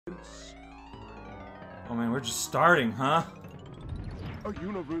Oh man, we're just starting, huh? A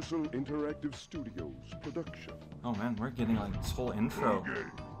Universal Interactive Studios production. Oh man, we're getting like this whole intro. Game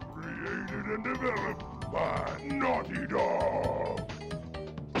created and developed by Naughty Dog.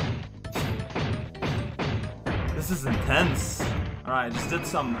 This is intense. Alright, I just did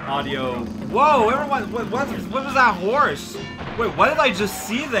some audio. Whoa, everyone, what was that horse? Wait, what did I just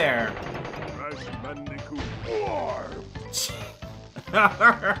see there? Crash Bandicoot 4.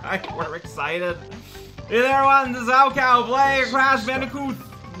 Alright, we're excited. Hey there, everyone, this is Alcow playing Crash Bandicoot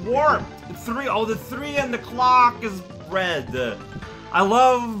Warped 3. Oh, the 3 and the clock is red. I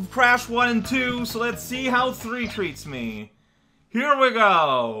love Crash 1 and 2, so let's see how 3 treats me. Here we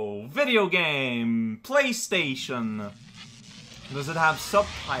go. Video game. PlayStation. Does it have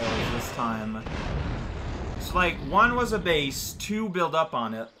subtitles this time? It's like 1 was a base, 2 build up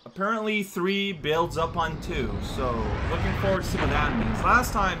on it. Apparently 3 builds up on 2, so looking forward to see what that means.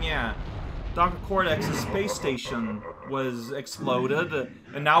 Last time, yeah, Dr. Cortex's space station was exploded,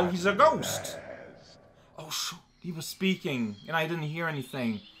 and now he's a ghost. Oh shoot, he was speaking, and I didn't hear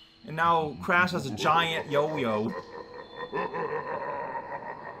anything. And now Crash has a giant yo-yo.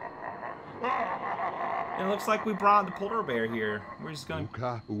 It looks like we brought the polar bear here. We're just going.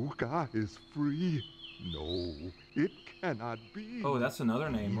 Uka is free. No, it cannot be. Oh, that's another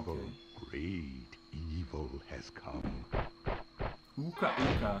name. Evil, Okay. great evil has come. Uka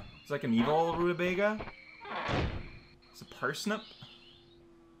Uka. It's like an evil rutabaga. It's a parsnip.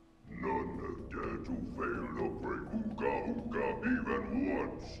 None have dared to fail to break Uka Uka even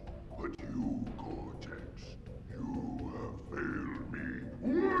once. But you, Cortex, you have failed me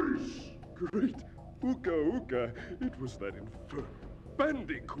twice. Great Uka Uka, it was that infernal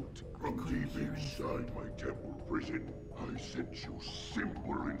Bandicoot. From deep inside my temple prison, I sent you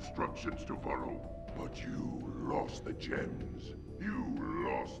simple instructions to follow. But you lost the gems, you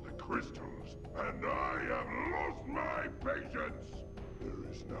lost the crystals, and I have lost my patience.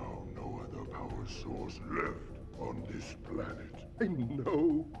 There is now no other power source left on this planet. I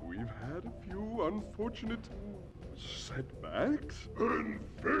know we've had a few unfortunate setbacks and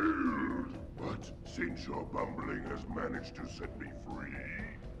failed. But since your bumbling has managed to set me free,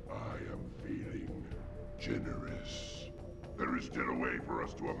 I am feeling generous. There is still a way for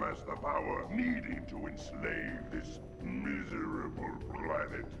us to amass the power needed to enslave this miserable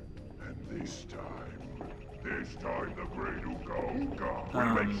planet. And this time the great Uka Uka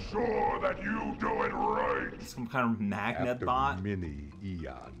will make sure that you do it right. Some kind of magnet After bot. many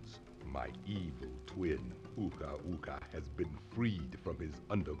eons, my evil twin, Uka Uka, has been freed from his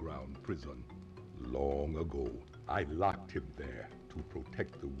underground prison. Long ago, I locked him there to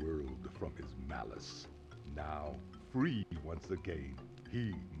protect the world from his malice. Now, free once again,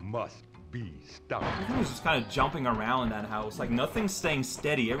 he must be stopped. Everything's just kind of jumping around in that house. Like, nothing's staying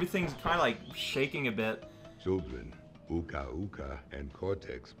steady. Everything's kind of like shaking a bit. Children, Uka Uka and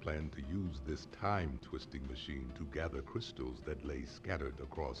Cortex plan to use this time-twisting machine to gather crystals that lay scattered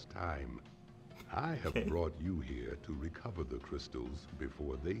across time. I have brought you here to recover the crystals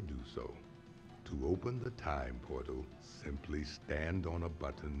before they do so. To open the time portal, simply stand on a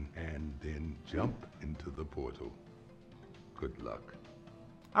button and then jump into the portal. Good luck.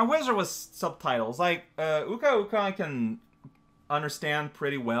 I wish there was subtitles. Like, Uka Uka I can understand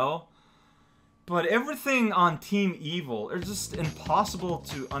pretty well. But everything on Team Evil is just impossible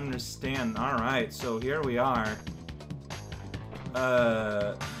to understand. Alright, so here we are.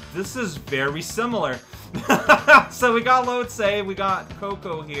 This is very similar. So we got load save, we got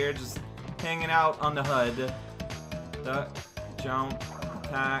Coco here just hanging out on the HUD. Duck, jump,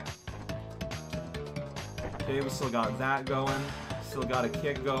 attack. Okay, we still got that going. Still got a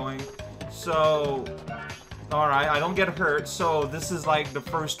kick going. So, alright, I don't get hurt. So this is like the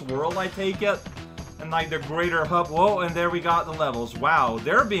first world, I take it. And like the greater hub. Whoa, and there we got the levels. Wow,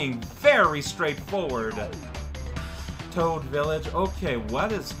 they're being very straightforward. Toad Village. Okay,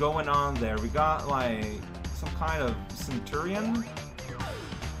 what is going on there? We got like some kind of centurion.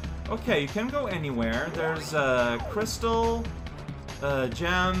 Okay, you can go anywhere. There's a crystal, a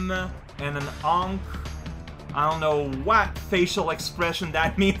gem, and an Ankh. I don't know what facial expression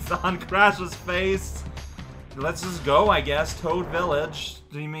that means on Crash's face. Let's just go, I guess. Toad Village.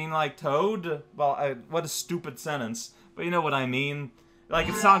 Do you mean like Toad? Well, what a stupid sentence. But you know what I mean. Like,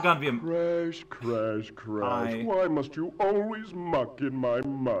 it's not gonna be a... Crash, crash, crash. Why must you always muck in my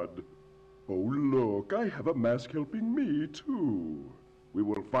mud? Oh, look, I have a mask helping me, too. We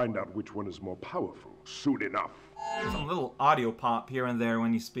will find out which one is more powerful soon enough. Some little audio pop here and there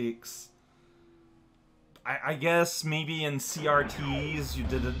when he speaks. I guess maybe in CRTs you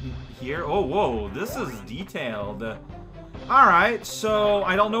didn't hear. Oh, whoa, this is detailed. Alright, so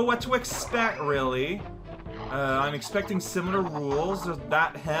I don't know what to expect, really. I'm expecting similar rules.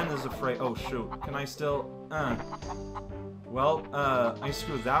 That hen is afraid. Oh, shoot. Can I still... Well, I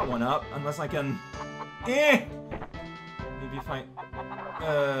screwed that one up. Unless I can... Maybe if I...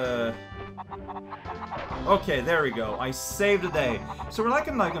 Okay, there we go. I saved the day. So we're like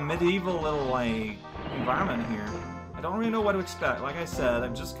in like a medieval little, like, environment here. I don't really know what to expect. Like I said,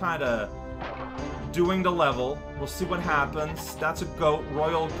 I'm just kind of doing the level. We'll see what happens. That's a goat,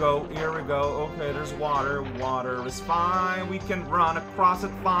 royal goat. Here we go. Okay, there's water. Water is fine. We can run across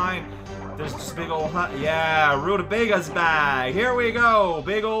it fine. There's this big old hut. Yeah, rutabaga's back. Here we go.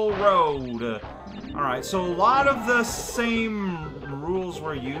 Big old road. Alright, so a lot of the same rules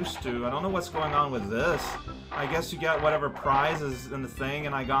we're used to. I don't know what's going on with this. I guess you get whatever prize is in the thing,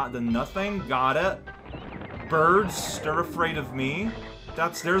 and I got the nothing. Got it. Birds, they're afraid of me.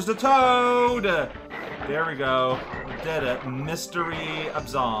 There's the toad! There we go. Did it. Mystery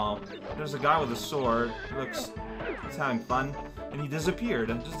absolved. There's a guy with a sword. He's having fun. And he disappeared.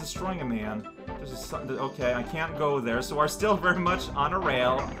 I'm just destroying a man. Okay, I can't go there, so we're still very much on a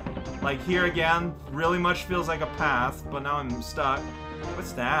rail. Like here again, really much feels like a path, but now I'm stuck.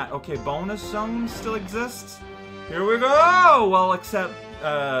 What's that? Okay, bonus zone still exists? Here we go! Well, except,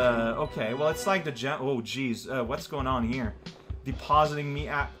 okay, well it's like the oh geez, what's going on here? Depositing me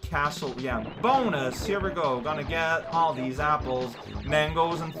at castle, yeah, bonus, here we go, gonna get all these apples,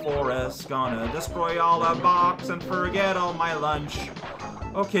 mangoes and forests, gonna destroy all the box and forget all my lunch.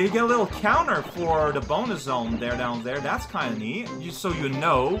 Okay, you get a little counter for the bonus zone there down there, that's kind of neat, so you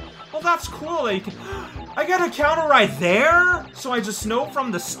know. Well, that's cool, I got a counter right there? So I just know from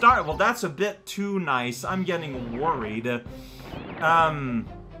the start, well that's a bit too nice, I'm getting worried.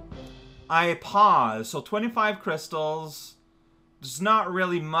 I pause, so 25 crystals. There's not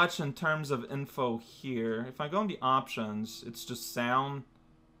really much in terms of info here. If I go in the options, it's just sound.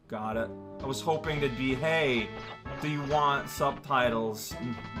 Got it. I was hoping it'd be, hey, do you want subtitles?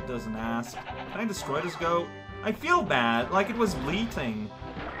 Doesn't ask. Can I destroy this goat? I feel bad, like it was bleating.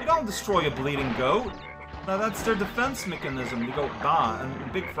 You don't destroy a bleeding goat. Now that's their defense mechanism. The goat died,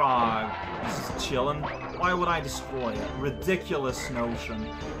 and Big Frog is just chilling. Why would I destroy it? Ridiculous notion.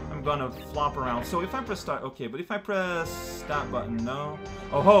 I'm gonna flop around. So if I press start, okay, but if I press that button, no.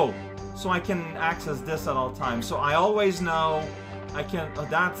 Oh ho! So I can access this at all times. So I always know I can,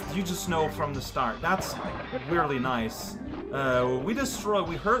 you just know from the start. That's really nice.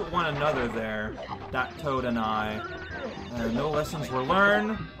 We hurt one another there, that toad and I. No lessons were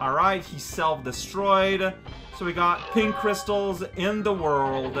learned. Alright, he self-destroyed. So we got pink crystals in the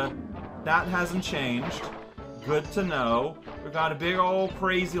world. That hasn't changed. Good to know. We got a big old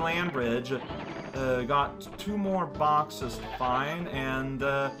crazy land bridge. Got 2 more boxes to find, and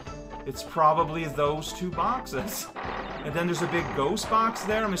it's probably those 2 boxes. And then there's a big ghost box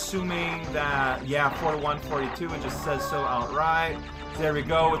there. I'm assuming that, yeah, 41, 42, it just says so outright. There we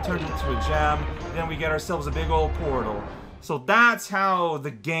go, it turned into a gem. Then we get ourselves a big old portal. So that's how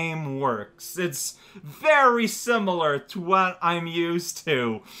the game works. It's very similar to what I'm used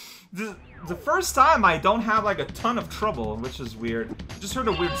to. The first time I don't have like a ton of trouble, which is weird. Just heard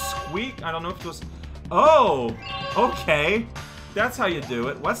a weird squeak. I don't know if it was... Oh! Okay. That's how you do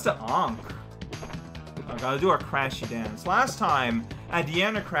it. What's the onk? I gotta do our crashy dance. Last time, at the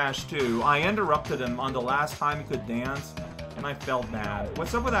end of Crash 2, I interrupted him on the last time he could dance, and I felt bad.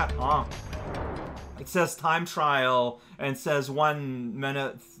 What's up with that onk? It says time trial, and it says 1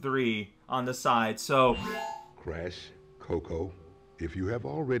 minute 3 on the side, so... Crash, Coco, if you have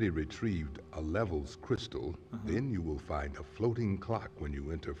already retrieved a levels crystal, then you will find a floating clock when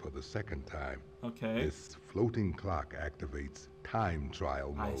you enter for the second time. Okay. This floating clock activates time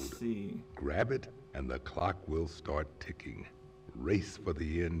trial mode. I see. Grab it, and the clock will start ticking. Race for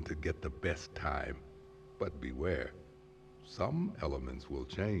the end to get the best time. But beware, some elements will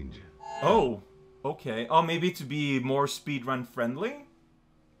change. Oh, okay. Oh, maybe to be more speedrun friendly?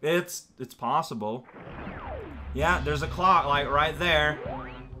 It's possible. Yeah, there's a clock, like, right there.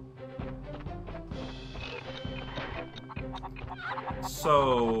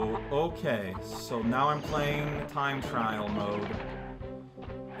 So, okay. So now I'm playing time trial mode.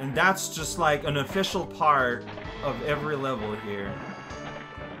 And that's just like an official part of every level here.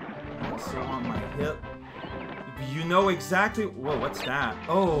 So on my hip. You know exactly... Whoa, what's that?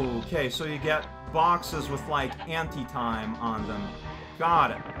 Oh, okay, so you get boxes with like anti-time on them.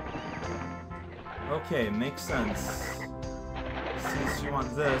 Got it. Okay, makes sense. Since you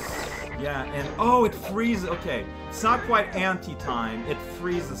want this, yeah, and oh, it freezes. Okay, it's not quite anti-time, it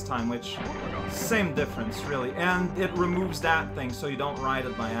freezes time, which same difference really, and it removes that thing so you don't ride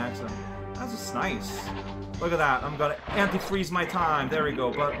it by accident. That's just nice. Look at that. I'm gonna anti-freeze my time. There we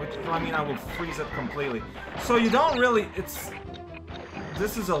go. But, I mean, I will freeze it completely. So you don't really...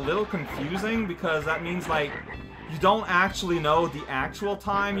 This is a little confusing because that means, like, you don't actually know the actual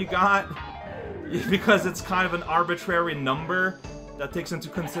time you got. Because it's kind of an arbitrary number that takes into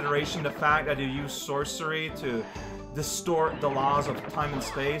consideration the fact that you use sorcery to distort the laws of time and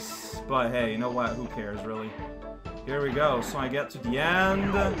space. But hey, you know what? Who cares, really? Here we go. So I get to the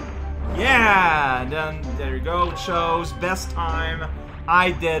end. Yeah! And then, there you go. It shows best time.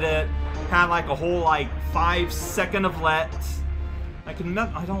 I did it. Had like a whole, like, 5-second of let. I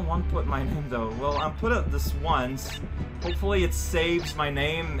don't want to put my name, though. Well, I'll put it this once. Hopefully it saves my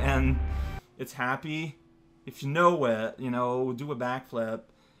name and it's happy. If you know it, you know, do a backflip.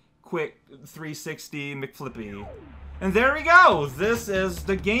 Quick 360 McFlippy. And there we go! This is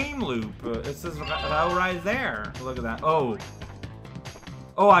the game loop. It says right there. Look at that. Oh.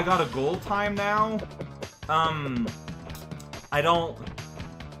 Oh, I got a gold time now? I don't...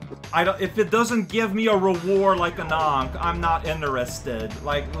 If it doesn't give me a reward like a Nonk, I'm not interested.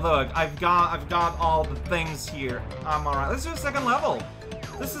 Like, look, I've got all the things here. I'm alright. Let's do a second level.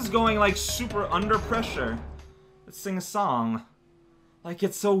 This is going, like, super under pressure. Let's sing a song. Like,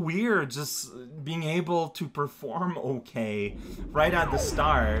 it's so weird just being able to perform okay right at the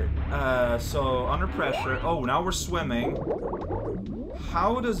start. So, under pressure. Oh, now we're swimming.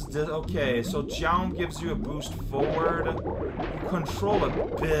 How does this... Okay, so jump gives you a boost forward. You control a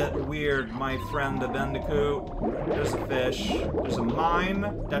bit weird, my friend, the Bandicoot. There's a fish. There's a mine.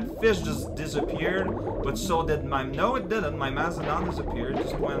 That fish just disappeared, but so did my... No, it didn't. My Mazodon disappeared. It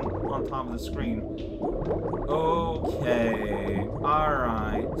just went on top of the screen. Okay.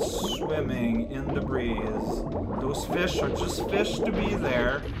 Alright. Swimming in the breeze. Those fish are just fish to be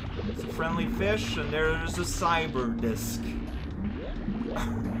there. It's a friendly fish, and there's a cyber disc.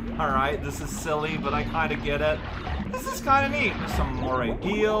 Alright, this is silly, but I kind of get it. This is kind of neat. There's some moray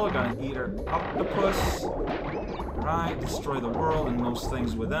eel. Gonna eat her octopus. Right, destroy the world and most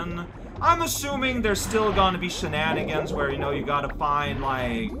things within. I'm assuming there's still gonna be shenanigans where, you know, you gotta find,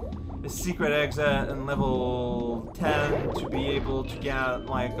 like, a secret exit in level 10 to be able to get,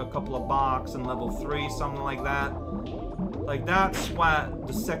 like, a couple of box in level 3, something like that. Like, that's what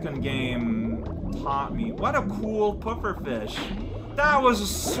the second game taught me. What a cool pufferfish. That was a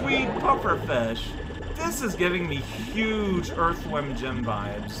sweet pufferfish. This is giving me huge Earthworm Jim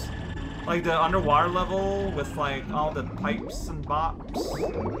vibes. Like the underwater level with like all the pipes and bops.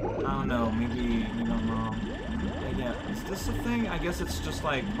 I don't know, maybe I'm wrong. Yeah, is this a thing? I guess it's just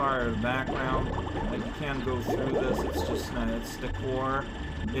like part of the background. Like you can't go through this, it's just, it's decor.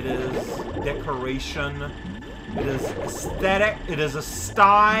 It is decoration. It is aesthetic. It is a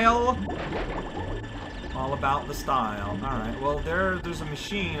style. All about the style. Alright, well there's a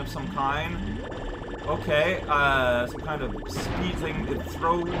machine of some kind. Okay, some kind of speed thing. It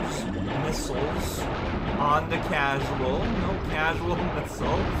throws missiles on the casual. No casual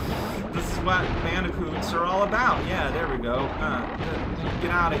missile. This is what Bandicoots are all about. Yeah, there we go.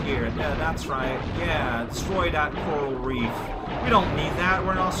 Get out of here. Yeah, that's right. Yeah, destroy that coral reef. We don't need that.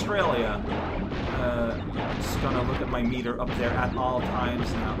 We're in Australia. I'm just gonna look at my meter up there at all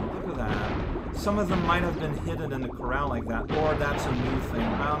times now. Look at that. Some of them might have been hidden in the corral like that, or that's a new thing.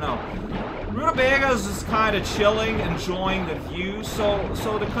 I don't know. Rutabaga is just kind of chilling, enjoying the view. So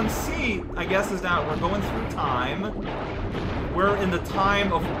the conceit, I guess, is that we're going through time. We're in the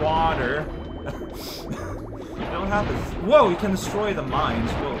time of water. You don't have this. Whoa, you can destroy the mines.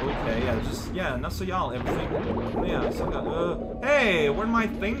 Whoa, okay, yeah, not so y'all, everything. Yeah, so, hey, where'd my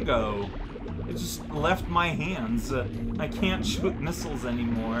thing go? It just left my hands. I can't shoot missiles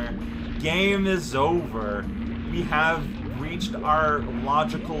anymore. Game is over. We have reached our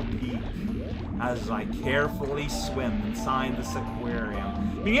logical peak as I carefully swim inside this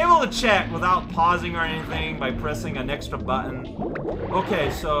aquarium. Being able to check without pausing or anything by pressing an extra button. Okay,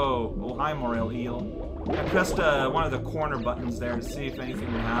 so... Oh, hi, Morel Eel. I pressed one of the corner buttons there to see if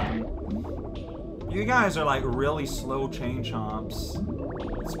anything would happen. You guys are like really slow chain chomps.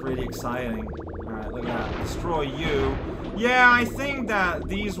 It's pretty exciting. Alright, look at that. Destroy you. Yeah, I think that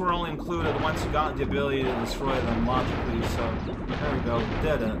these were only included once you got the ability to destroy them logically, so there we go.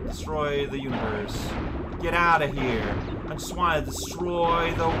 Did it. Destroy the universe. Get out of here. I just want to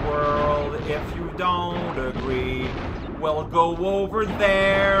destroy the world. If you don't agree, well, go over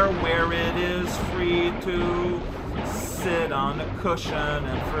there where it is free to sit on a cushion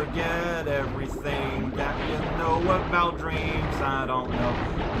and forget everything that you know about dreams. I don't know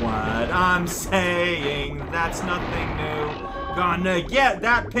what I'm saying. That's nothing new. Gonna get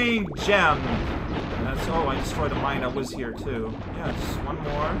that pink gem. That's, oh, I destroyed a mine. I was here too. Yeah, just one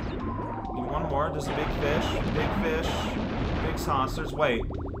more. You one more. There's a big fish, big saucers. Wait,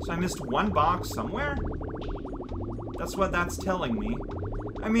 so I missed one box somewhere? That's what that's telling me.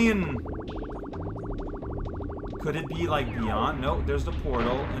 I mean, could it be like beyond? No, there's the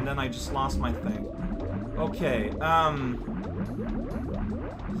portal, and then I just lost my thing. Okay,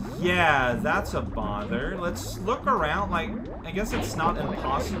 yeah, that's a bother. Let's look around. Like, I guess it's not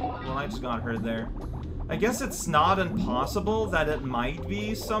impossible. Well, I just got hurt there. I guess it's not impossible that it might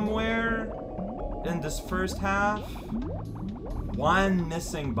be somewhere in this first half. One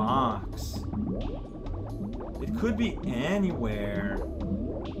missing box. It could be anywhere.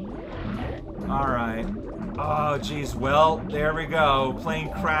 Alright. Oh, geez. Well, there we go. Playing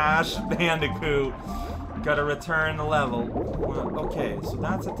Crash Bandicoot. Gotta return the level. Well, okay, so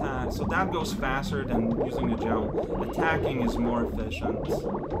that's attack. So that goes faster than using the jump. Attacking is more efficient.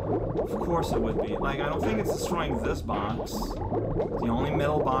 Of course it would be. Like, I don't think it's destroying this box. The only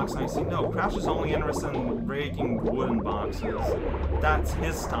metal box I see. No, Crash is only interested in breaking wooden boxes. That's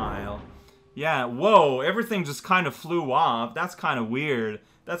his style. Yeah, whoa, everything just kind of flew off. That's kind of weird.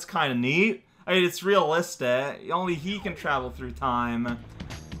 That's kind of neat. I mean, it's realistic. Only he can travel through time.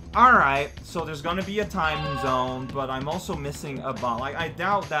 Alright, so there's gonna be a time zone, but I'm also missing a box. Like, I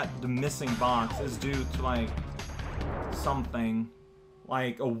doubt that the missing box is due to, like, something.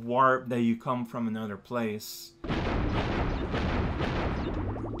 Like a warp that you come from another place.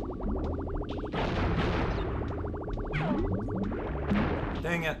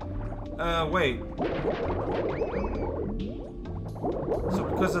 Dang it. Wait. So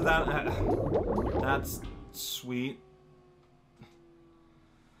because of that, that's sweet.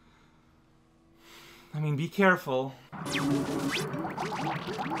 I mean, be careful.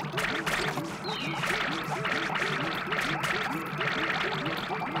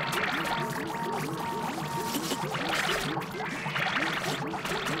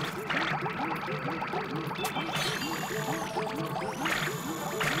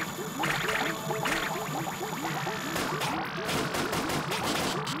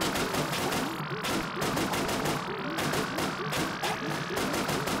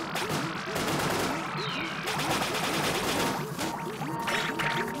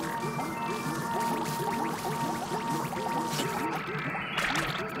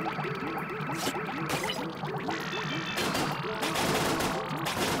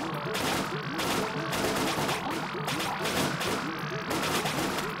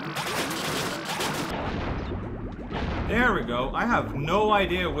 There we go. I have no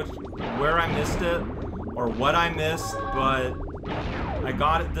idea where I missed it or what I missed, but I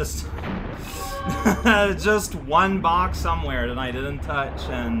got it this time. Just one box somewhere that I didn't touch,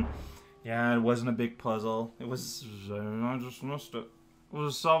 and yeah, it wasn't a big puzzle. It was, I just missed it. It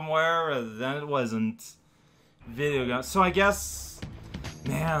was somewhere, and then it wasn't. Video game. So I guess,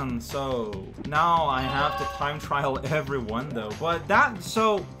 man, so now I have to time trial everyone though, but that,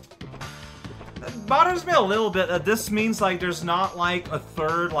 so it bothers me a little bit that this means like there's not like a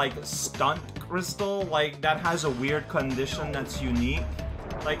third like stunt crystal like that has a weird condition that's unique.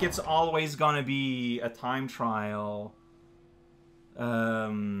 Like it's always gonna be a time trial.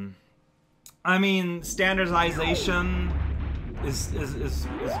 I mean, standardization is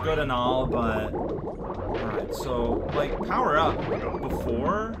good and all, but alright, so like power up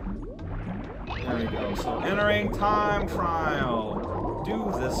before. There we go. So entering time trial.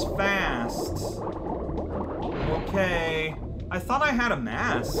 Do this fast. Okay. I thought I had a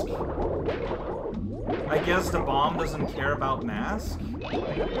mask. I guess the bomb doesn't care about mask.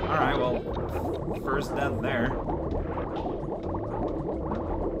 Alright, well, first death there.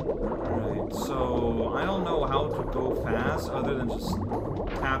 Alright, so I don't know how to go fast other than just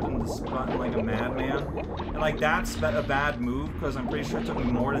tapping this button like a madman. And like that's a bad move because I'm pretty sure it took me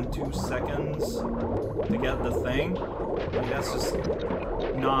more than 2 seconds to get the thing. Like that's just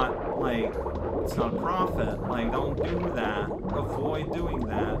not like, it's not profit. Like don't do that. Avoid doing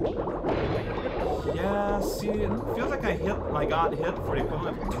that. Yeah, see, it feels like I got hit for the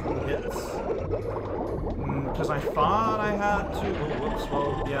equivalent of 2 hits. Because I thought I had to. Oh, whoops.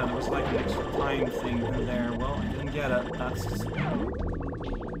 Well, yeah, there was like an extra time thing in there. Well, I didn't get it. That's just. I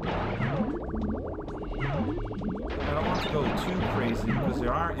don't want to go too crazy because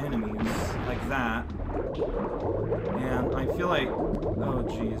there are enemies like that. And I feel like, oh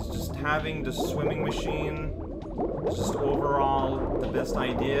geez, just having the swimming machine is just overall the best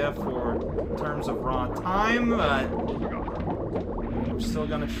idea for terms of raw time, but I'm still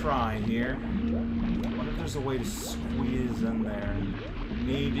gonna try here. I wonder if there's a way to squeeze in there.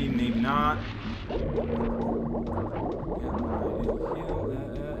 Maybe, maybe not.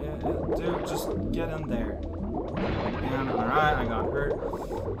 Dude, just get in there. And alright, I got hurt.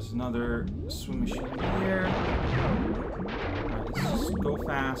 There's another swim machine here. Alright, let's just go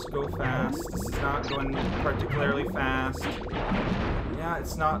fast, go fast. This is not going particularly fast. Yeah,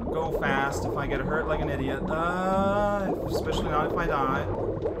 it's not go fast if I get hurt like an idiot. Especially not if I die.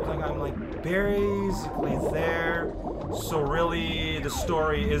 Looks like I'm like basically there. So really, the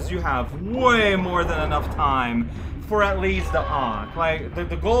story is you have way more than enough time for at least the Ankh. Like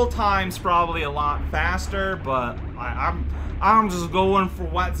the goal time's probably a lot faster, but I'm just going for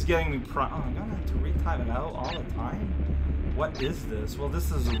what's getting me. Oh, I'm gonna have to retime it out all the time. What is this? Well,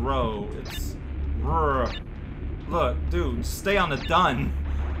 this is row. It's look, dude, stay on the done.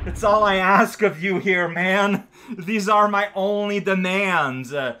 It's all I ask of you here, man. These are my only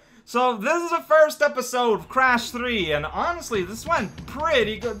demands. So this is the first episode of Crash 3, and honestly, this went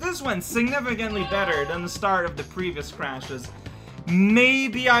pretty good. This went significantly better than the start of the previous Crashes.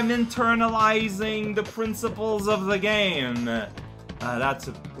 Maybe I'm internalizing the principles of the game. That's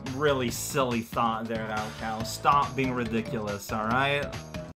a really silly thought there, Cal. Stop being ridiculous, alright?